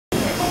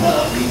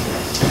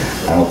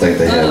I don't think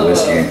they had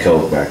whiskey and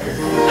Coke back here.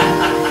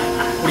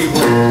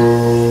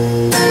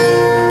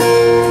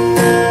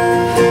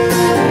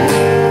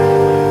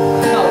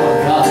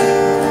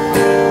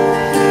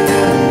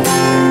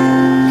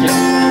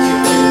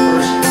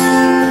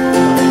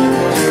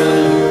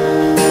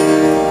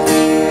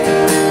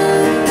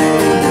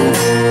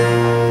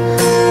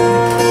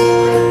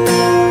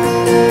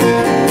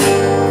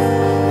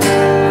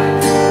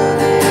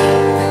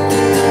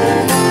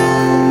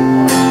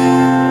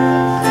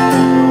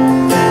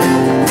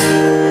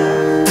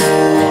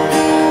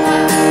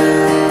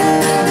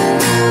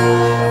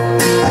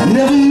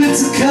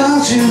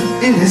 You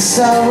in his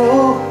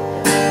sorrow,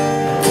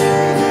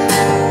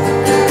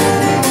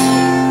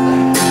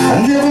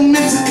 I never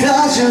meant to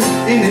cause you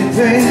any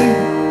pain.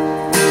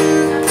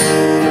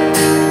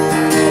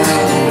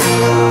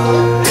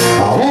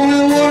 I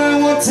only wanted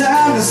one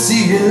time to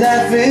see you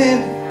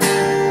laughing.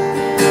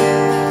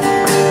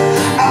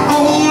 I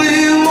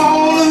only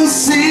want to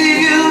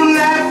see you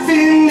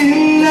laughing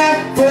in that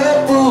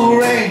purple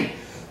rain,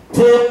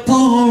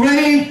 purple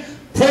rain,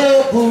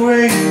 purple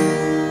rain.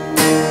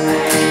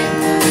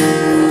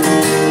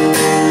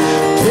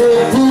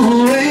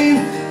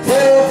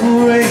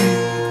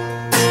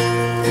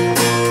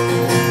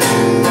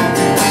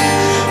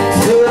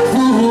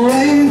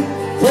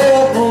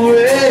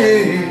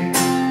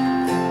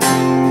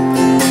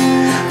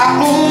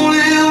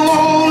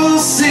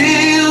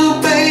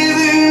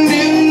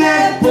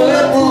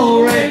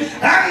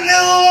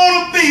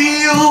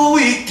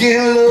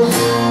 Weekend